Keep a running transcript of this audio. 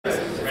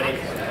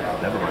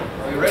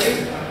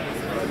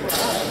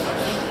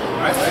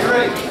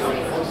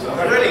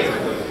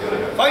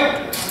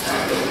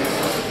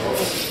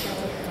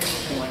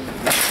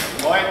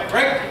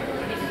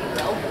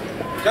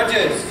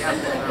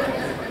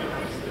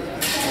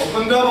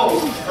Open double.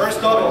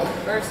 First double.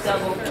 First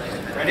double.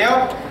 Ready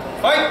up.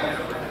 Fight.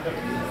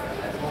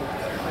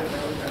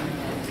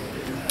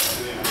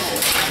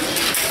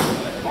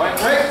 Point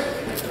break.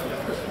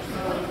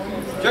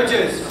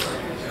 Judges.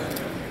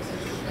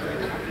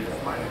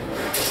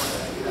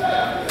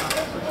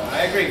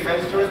 I agree.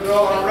 Fence to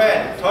withdraw on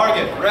red.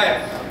 Target,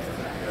 red.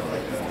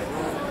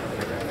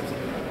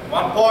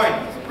 1 point,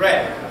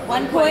 red.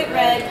 1 point,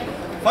 red.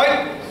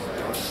 Fight.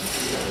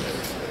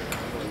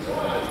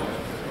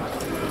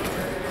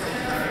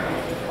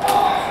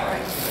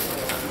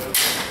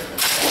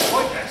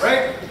 Point,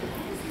 break.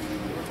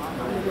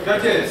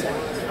 Judges.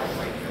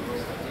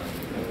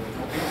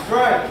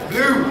 Strike,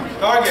 blue.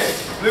 Target,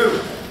 blue.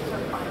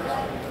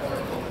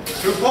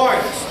 2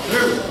 points,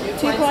 blue.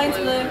 2 points,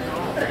 blue.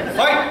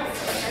 Fight.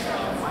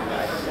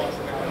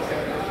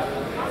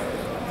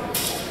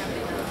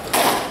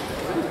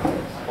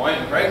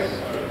 Point, break.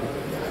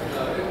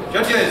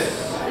 Judges.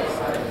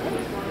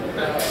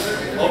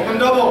 Open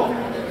double.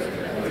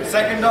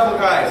 Second double,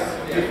 guys.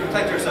 Please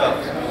protect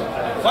yourselves.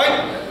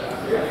 Fight.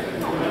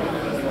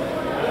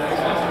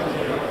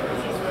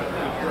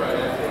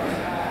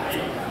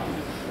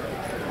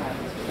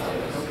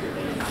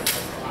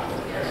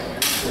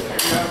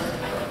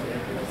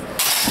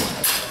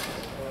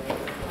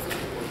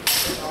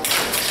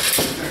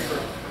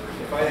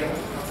 Fighting.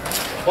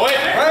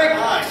 Point. Break.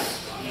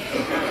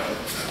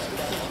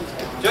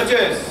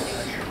 Judges.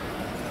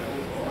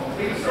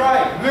 Big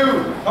strike,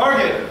 blue,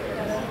 target.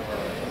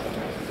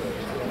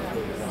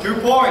 2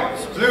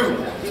 points, blue.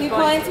 2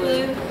 points,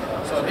 blue.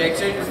 So the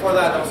exchange before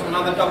that was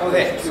another double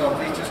hit, so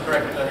please just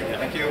correct it.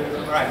 Thank you.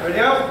 Alright, ready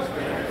up?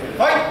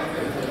 Fight!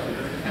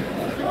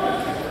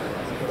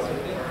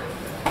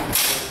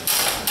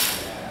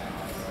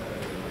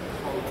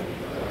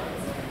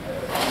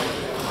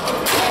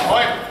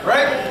 Point.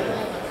 Break!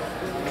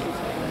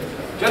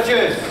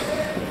 Judges!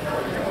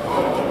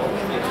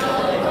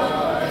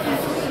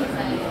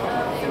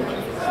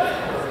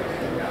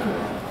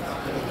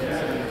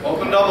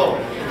 Open double.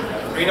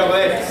 3 double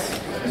hits.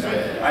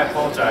 I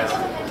apologize.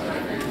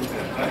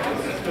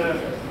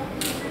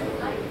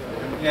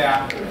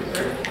 Yeah.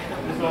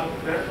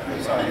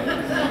 Sorry.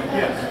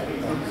 Yes.